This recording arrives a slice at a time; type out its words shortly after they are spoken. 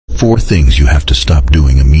4 things you have to stop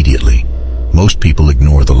doing immediately. Most people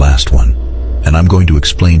ignore the last one, and I'm going to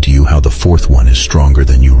explain to you how the 4th one is stronger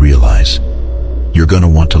than you realize. You're going to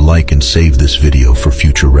want to like and save this video for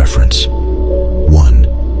future reference.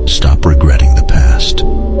 1. Stop regretting the past.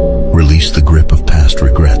 Release the grip of past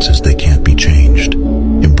regrets as they can't be changed.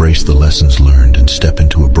 Embrace the lessons learned and step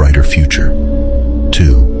into a brighter future.